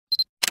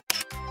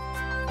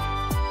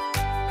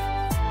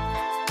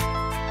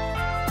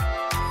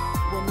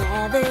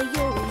Whenever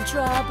you're in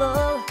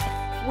trouble,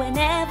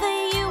 whenever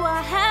you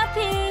are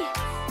happy,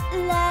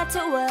 let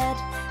a word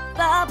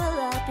bubble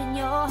up in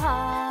your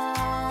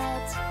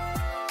heart.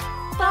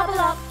 Bubble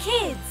Up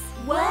Kids,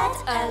 Word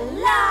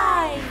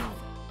Alive!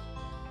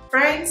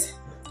 Friends,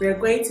 we're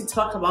going to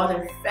talk about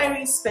a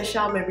very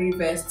special memory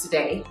verse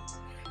today.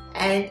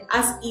 And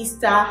as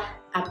Easter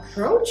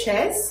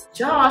approaches,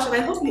 Josh, and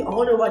I hope you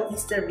all know what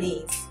Easter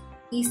means.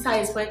 Easter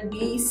is when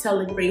we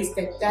celebrate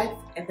the death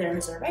and the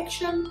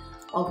resurrection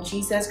of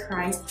Jesus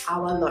Christ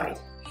our Lord.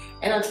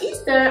 And on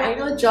Easter, I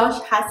know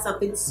Josh has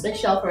something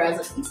special for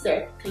us on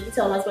Easter. Can you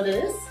tell us what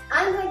it is?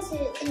 I'm going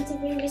to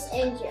interview Miss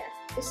Andrea,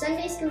 the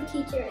Sunday school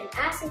teacher, and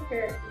asking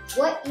her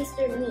what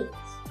Easter means.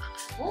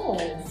 Oh,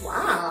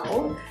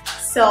 wow.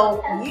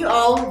 So you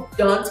all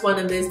don't want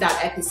to miss that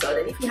episode.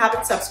 And if you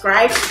haven't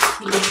subscribed,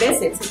 you will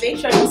miss it. So make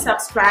sure you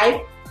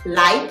subscribe,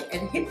 like,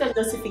 and hit the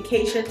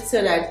notification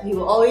so that you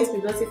will always be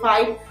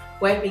notified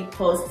when we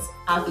post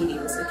our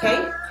videos,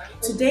 okay?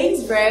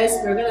 Today's verse,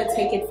 we're going to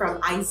take it from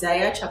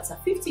Isaiah chapter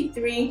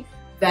 53,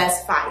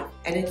 verse 5.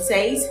 And it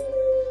says,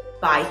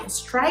 by his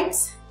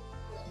stripes,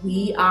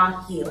 we are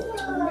healed.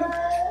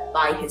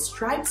 By his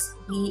stripes,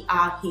 we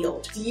are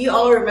healed. Do you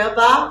all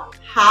remember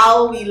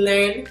how we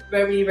learn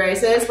memory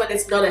verses when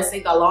it's not a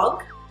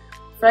sing-along?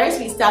 First,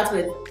 we start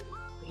with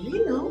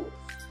really low,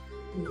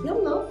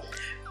 medium low,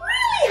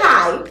 really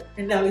high.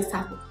 And then we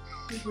start with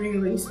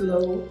really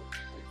slow,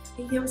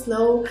 medium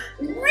slow,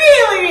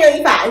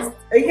 really fast.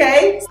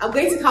 Okay? I'm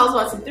going to count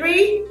 1 to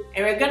 3,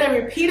 and we're going to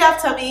repeat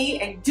after me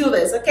and do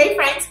this. Okay,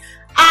 friends?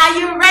 Are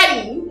you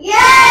ready?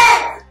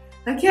 Yes!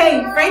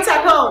 Okay, friends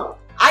at home,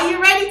 are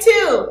you ready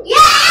too?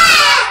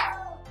 Yes!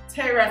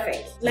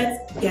 Terrific.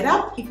 Let's get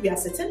up if we are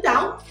sitting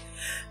down.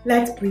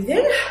 Let's breathe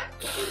in.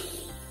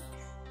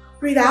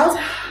 Breathe out.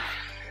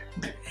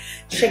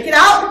 Shake it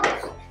out.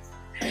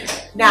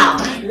 Now,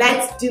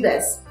 let's do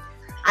this.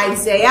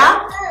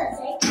 Isaiah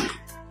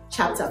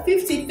chapter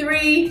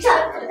 53,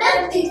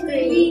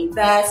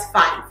 verse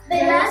 5.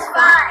 Verse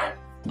 5.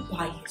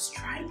 By his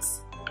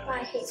stripes, By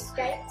his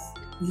stripes,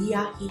 we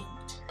are healed.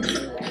 we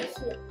are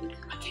healed.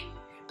 Okay,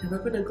 now we're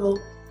going to go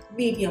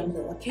medium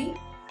low, okay?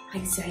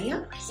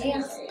 Isaiah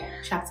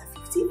chapter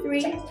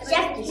 53,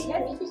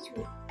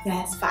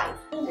 verse 5.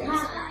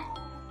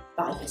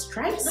 By his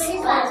stripes,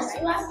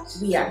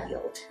 we are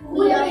healed.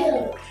 We are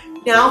healed.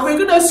 Now we're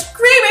going to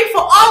scream it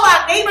for all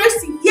our neighbors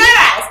to hear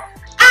us.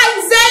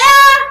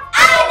 Isaiah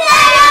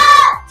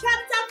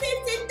chapter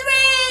 53,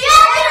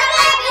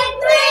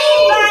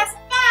 verse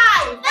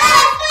 5.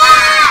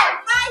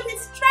 By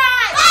his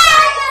stripes,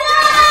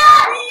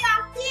 we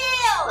are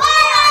healed.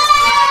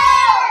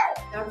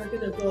 Now we're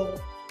going to go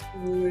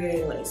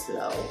really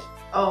slow.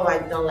 Oh, I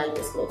don't like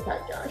this slow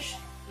part, Josh.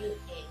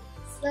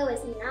 Slow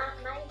is not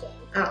my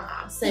game.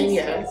 Same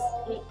here.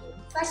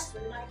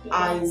 Especially my game.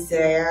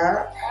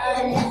 Isaiah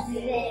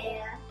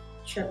Isaiah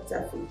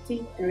chapter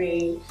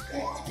 53,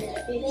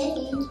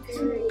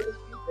 53,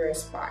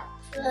 verse 5.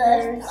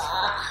 verse 5.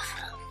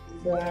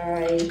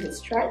 By his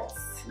stripes,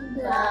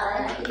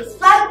 By his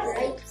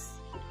stripes,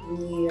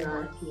 we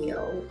are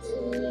healed.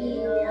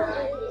 we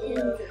are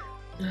healed.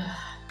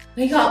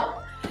 Wake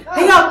up!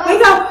 Wake up!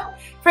 Wake up!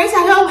 Friends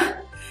at home,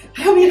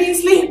 I hope you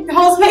didn't sleep. The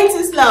whole space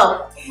is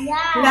slow. Yeah.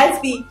 Let's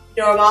be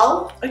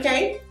normal,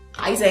 okay?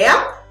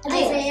 Isaiah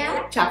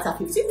chapter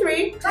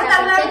 53,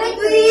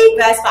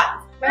 verse 5.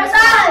 Verse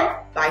 5.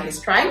 By his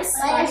stripes,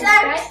 By his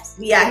stripes,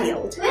 we are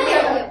healed. we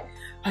are healed.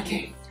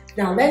 Okay,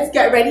 now let's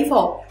get ready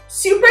for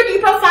super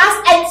duper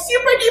fast and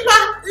super duper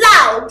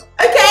loud.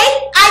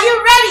 Okay, are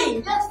you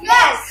ready?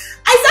 Yes.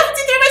 Isaiah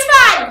 53, verse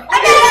 5.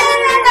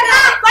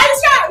 By his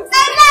stripes, we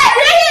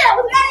are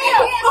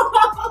healed.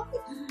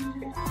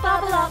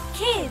 Bubble Up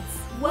Kids,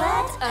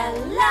 Word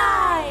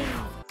Alive!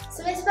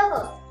 So Miss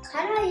Bubbles,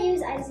 how do I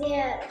use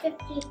Isaiah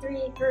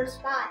 53 verse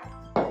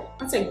 5?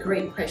 That's a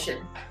great question.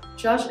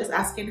 Josh is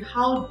asking,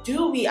 how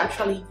do we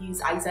actually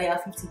use Isaiah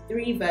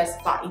 53 verse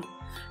 5?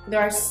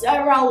 There are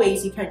several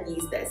ways you can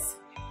use this.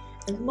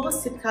 And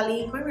most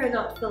typically, when we're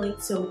not feeling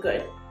so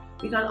good,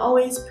 we can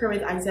always pray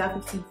with Isaiah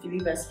 53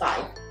 verse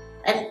 5.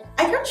 And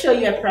I can show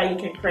you a prayer you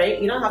can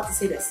pray. You don't have to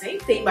say the same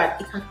thing,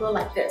 but it can go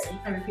like this. And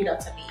you can repeat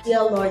after me.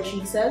 Dear Lord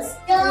Jesus,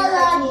 Dear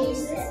Lord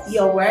Jesus,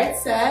 your word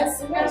says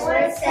your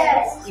word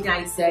says in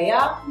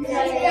Isaiah in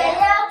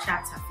Isaiah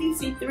chapter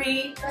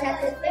 53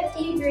 chapter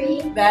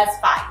 53 verse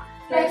 5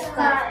 verse 5,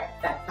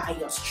 that by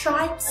your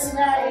stripes and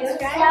by your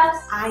stripes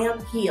I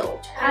am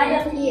healed. I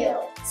am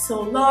healed.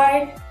 So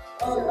Lord,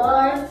 O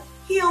Lord,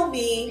 heal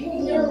me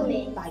heal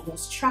me. by your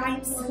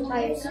stripes.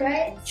 By your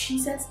stripes, In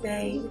Jesus'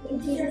 name, in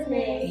Jesus'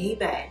 name,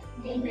 amen.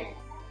 amen.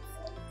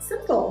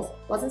 Simple.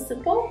 Was it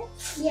simple?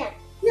 Yeah.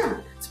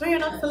 Yeah. It's when you're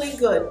not feeling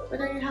good.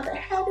 Whether you have a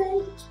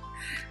headache,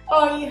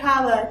 or you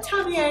have a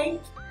tummy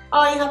ache,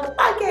 or you have a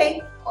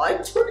backache, or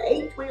a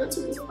toothache when your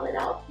tooth is falling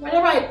out.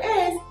 Whatever it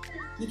is,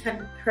 you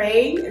can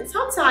pray. And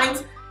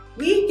sometimes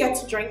we get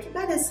to drink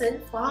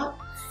medicine for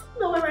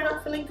when we're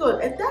not feeling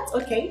good. And that's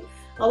okay.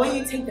 But when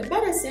you take the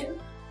medicine,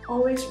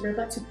 always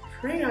remember to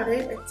pray on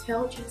it and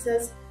tell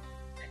Jesus,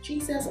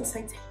 Jesus, as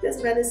I take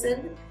this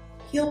medicine,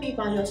 Heal me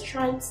by your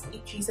stripes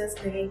in Jesus'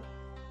 name.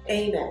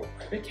 Amen.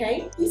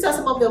 Okay? These are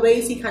some of the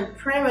ways you can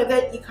pray with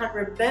it. You can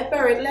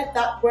remember it. Let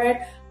that word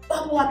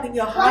bubble up in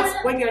your heart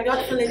when you're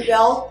not feeling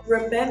well.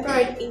 Remember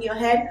it in your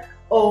head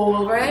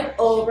over and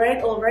over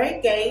and over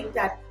again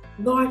that,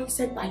 Lord, you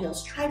said by your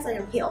stripes I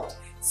am healed.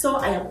 So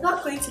I am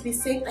not going to be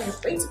sick. I am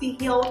going to be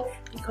healed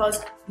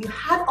because you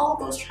had all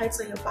those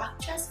stripes on your back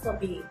just for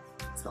me.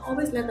 So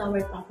always let that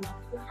word bubble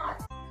up in your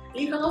heart.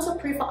 You can also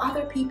pray for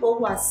other people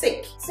who are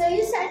sick. So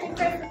you said to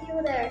pray for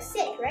people that are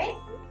sick, right?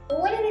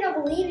 But what if we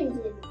don't believe in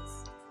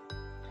Jesus?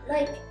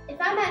 Like, if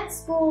I'm at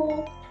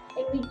school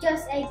and we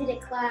just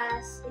exited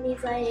class and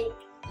he's like,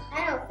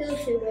 I don't feel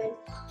too good,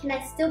 can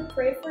I still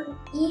pray for him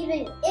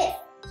even if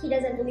he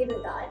doesn't believe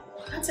in God?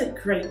 That's a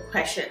great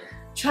question.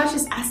 Josh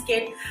is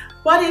asking,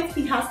 what if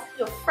he has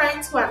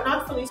friends who are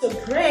not feeling so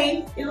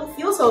great, they don't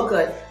feel so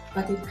good,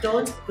 but they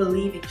don't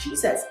believe in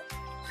Jesus?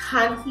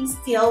 Can he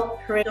still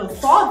pray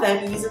for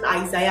them using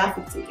Isaiah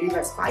 53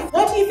 verse 5?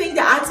 What do you think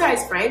the answer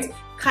is, friends?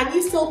 Can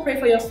you still pray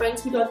for your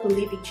friends who don't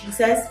believe in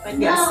Jesus when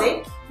they are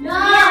sick?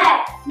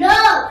 No!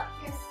 No!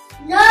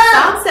 No!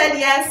 Some said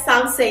yes,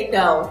 some say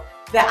no.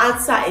 The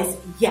answer is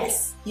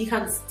yes. You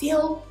can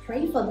still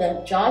pray for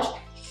them, Josh.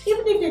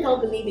 Even if they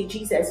don't believe in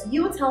Jesus,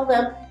 you tell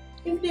them,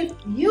 even if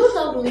you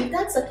don't believe,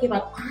 that's okay,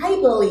 but I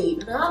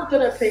believe, and I'm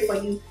gonna pray for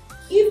you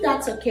if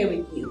that's okay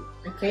with you.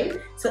 Okay?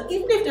 So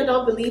even if they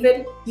don't believe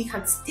it, you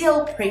can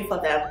still pray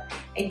for them.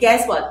 And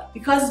guess what?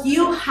 Because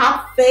you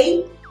have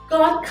faith,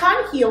 God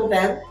can heal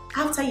them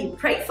after you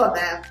pray for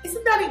them.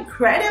 Isn't that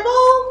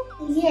incredible?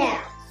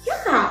 Yeah.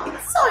 Yeah,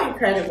 it's so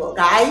incredible,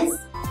 guys.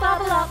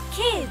 Bubble Up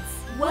Kids,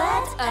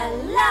 Word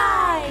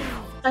Alive!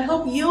 I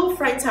hope you,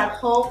 friends at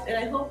home, and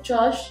I hope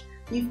Josh,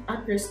 you've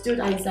understood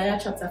Isaiah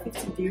chapter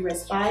 53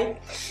 verse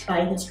 5.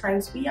 By his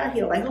stripes we are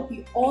healed. I hope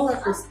you all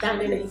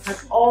understand it and you can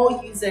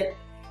all use it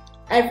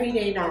every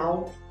day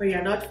now when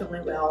you're not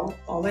feeling well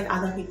or when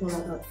other people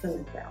are not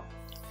feeling well.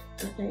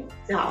 Okay,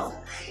 now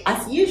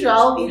as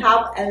usual we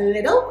have a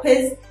little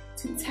quiz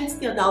to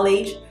test your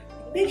knowledge.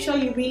 Make sure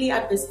you really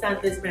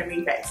understand this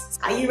memory verse.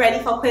 Are you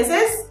ready for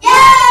quizzes?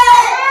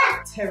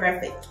 Yeah!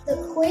 Terrific. The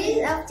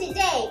quiz of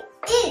today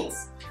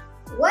is,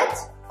 what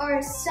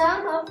are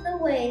some of the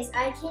ways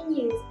I can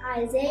use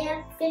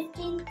Isaiah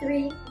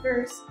 53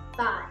 verse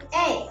 5?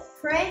 A.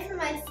 Pray for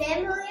my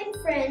family and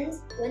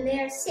friends when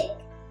they are sick.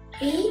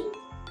 B.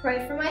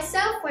 Pray for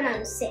myself when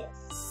I'm sick.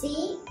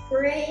 C.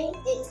 Pray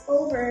it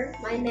over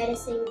my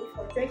medicine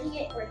before drinking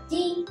it. Or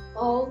D.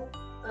 All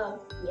of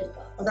the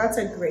above. Well, that's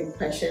a great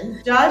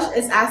question. Josh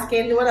is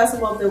asking what are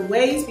some of the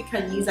ways we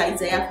can use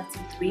Isaiah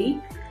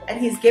 53, and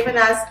he's given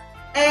us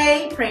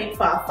A, praying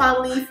for our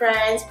family,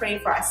 friends, praying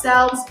for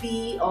ourselves,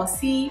 B or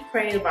C,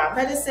 praying over our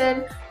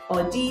medicine,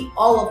 or D,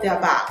 all of the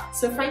above.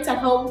 So friends at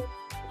home,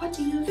 what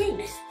do you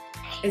think?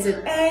 Is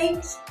it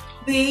A,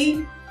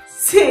 B,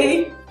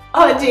 C,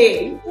 or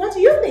D? What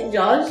do you think,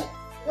 Josh?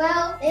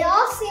 Well, they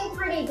all seem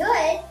pretty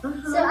good,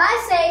 so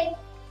I say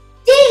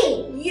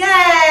D!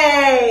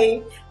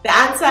 Yay! The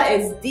answer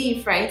is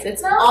D, friends.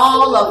 It's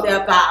all of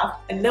the above.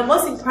 And the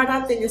most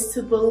important thing is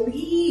to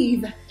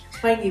believe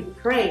when you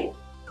pray.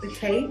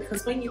 Okay?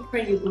 Because when you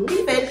pray, you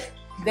believe it,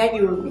 then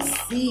you will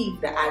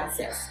receive the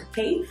answers.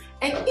 Okay?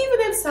 And even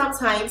if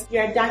sometimes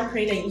you're done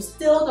praying and you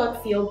still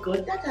don't feel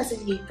good, that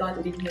doesn't mean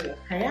God didn't hear your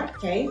prayer.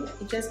 Okay?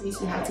 It just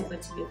means you have to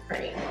continue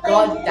praying.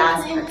 God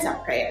does answer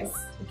prayers.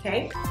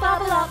 Okay?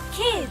 Bubble Up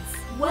Kids,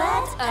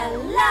 Word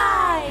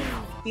Alive!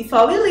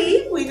 Before we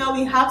leave, we know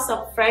we have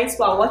some friends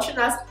who are watching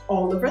us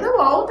all over the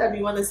world and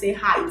we want to say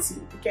hi to,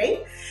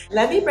 okay?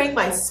 Let me bring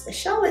my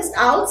special list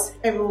out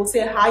and we will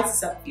say hi to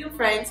some few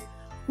friends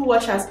who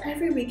watch us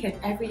every week and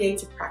every day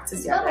to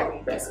practice their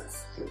memory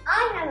verses.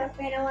 I have a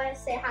friend I want to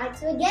say hi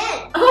to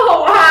again.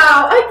 Oh,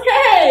 wow.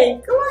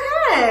 Okay. Go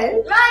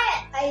ahead.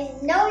 Ryan, I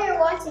know you're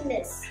watching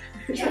this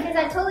because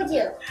I told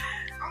you.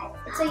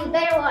 So you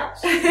better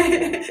watch.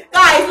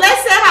 Guys,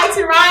 let's say hi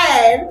to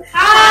Ryan.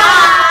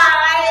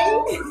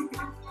 Hi.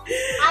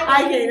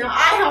 Okay, now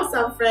I have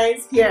some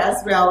friends here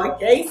as well,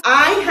 okay?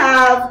 I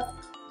have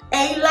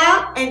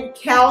Ayla and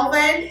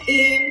Kelvin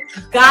in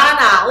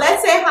Ghana.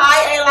 Let's say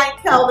hi, Ayla and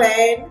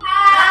Kelvin.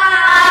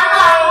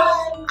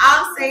 Hi.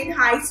 I'm saying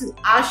hi to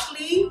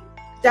Ashley,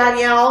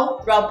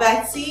 Danielle,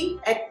 Roberti,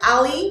 and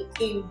Ali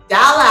in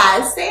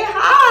Dallas. Say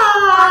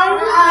hi.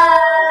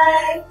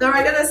 Hi. Now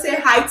we're gonna say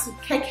hi to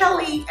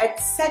Kekeli and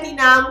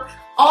Sedinam,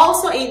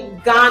 also in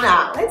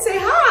Ghana. Let's say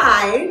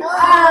hi.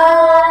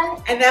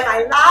 Hi. And then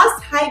my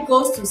last hi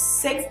goes to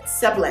 6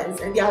 siblings,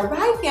 and they are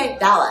right here in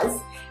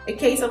Dallas.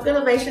 Okay, so I'm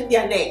gonna mention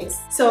their names.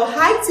 So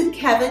hi to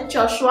Kevin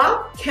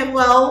Joshua,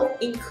 Kemuel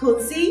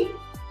Inkunzi,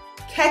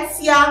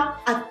 Ketsia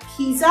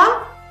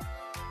Akiza,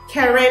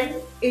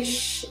 Karen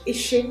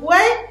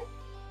Ishingwe,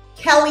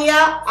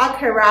 Kelia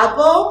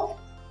Akarabo,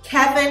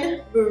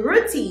 Kevin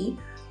Muruti,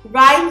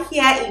 right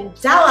here in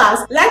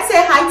Dallas. Let's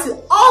say hi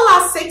to all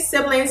our 6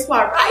 siblings who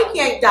are right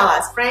here in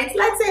Dallas. Friends,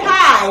 let's say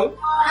hi.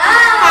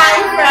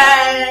 Hi,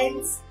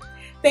 friends.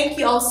 Thank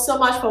you all so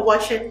much for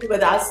watching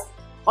with us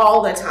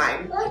all the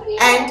time.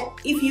 And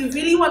if you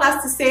really want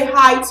us to say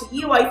hi to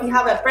you, or if you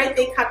have a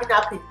birthday coming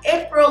up in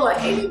April or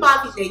any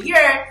month in the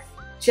year,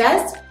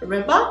 just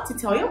remember to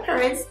tell your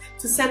parents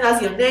to send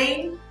us your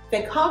name,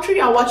 the country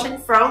you're watching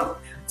from,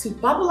 to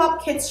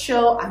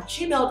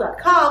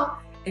bubbleupkidsshow@gmail.com,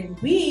 and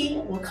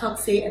we will come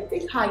say a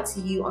big hi to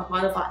you on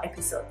one of our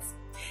episodes.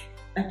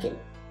 Okay.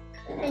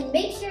 And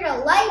make sure to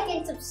like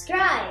and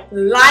subscribe.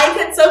 Like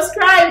and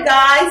subscribe,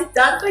 guys.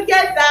 Don't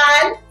forget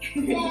that.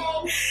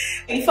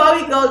 Before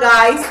we go,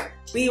 guys,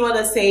 we want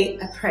to say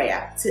a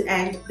prayer to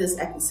end this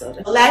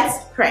episode.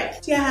 Let's pray.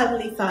 Dear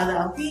Heavenly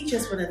Father, we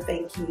just want to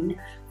thank you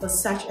for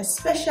such a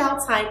special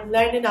time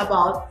learning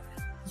about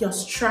your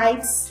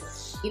stripes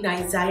in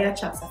Isaiah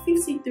chapter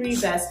 53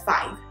 verse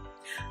 5.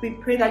 We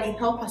pray that you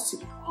help us to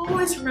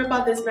always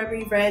remember this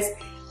memory verse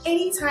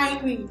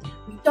anytime we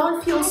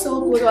don't feel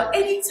so good, or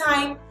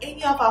anytime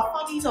any of our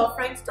families or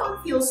friends don't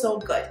feel so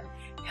good.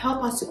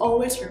 Help us to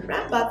always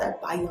remember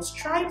that by your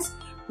stripes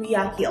we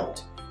are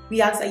healed.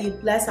 We ask that you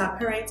bless our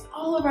parents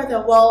all over the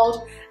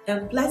world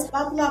and bless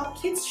Bubble Up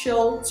Kids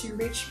Show to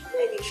reach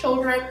many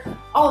children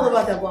all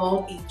over the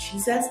world. In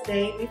Jesus'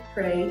 name we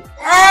pray.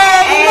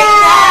 Amen.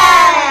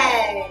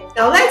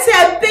 Now let's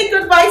say a big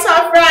goodbye to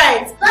our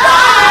friends. Bye.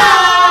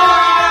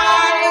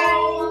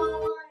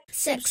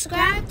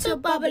 Subscribe to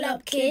Bubble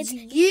Up Kids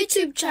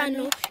YouTube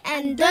channel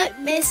and don't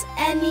miss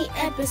any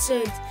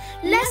episodes.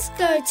 Let's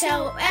go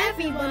tell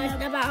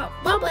everyone about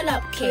Bubble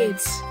Up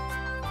Kids.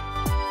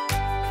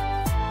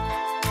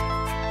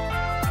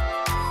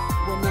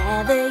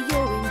 Whenever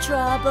you're in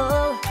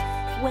trouble,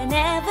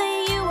 whenever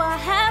you are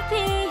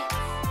happy,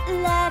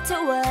 let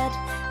a word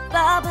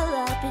bubble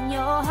up in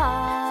your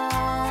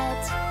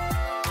heart.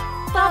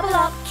 Bubble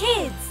Up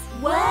Kids,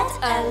 word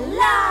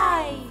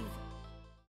alive!